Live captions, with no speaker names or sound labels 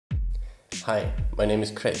Hi, my name is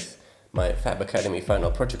Chris. My Fab Academy final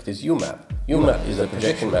project is uMap. uMap is a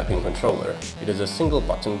projection mapping controller. It is a single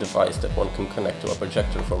button device that one can connect to a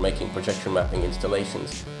projector for making projection mapping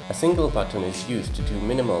installations. A single button is used to do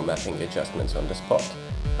minimal mapping adjustments on the spot.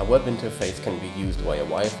 A web interface can be used via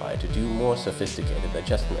Wi-Fi to do more sophisticated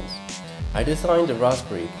adjustments. I designed a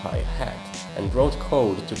Raspberry Pi hack and wrote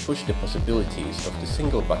code to push the possibilities of the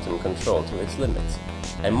single button control to its limits.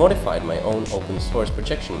 I modified my own open source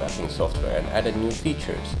projection mapping software and added new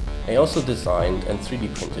features. I also designed and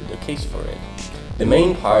 3D printed a case for it. The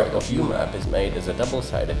main part of uMap is made as a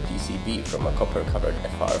double-sided PCB from a copper-covered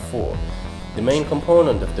FR4. The main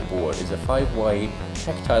component of the board is a 5-way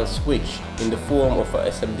tactile switch in the form of a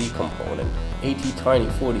SMD component.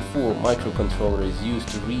 AT-Tiny44 microcontroller is used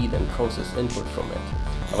to read and process input from it.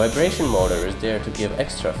 A vibration motor is there to give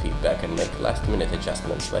extra feedback and make last-minute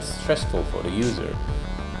adjustments less stressful for the user.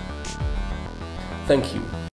 Thank you.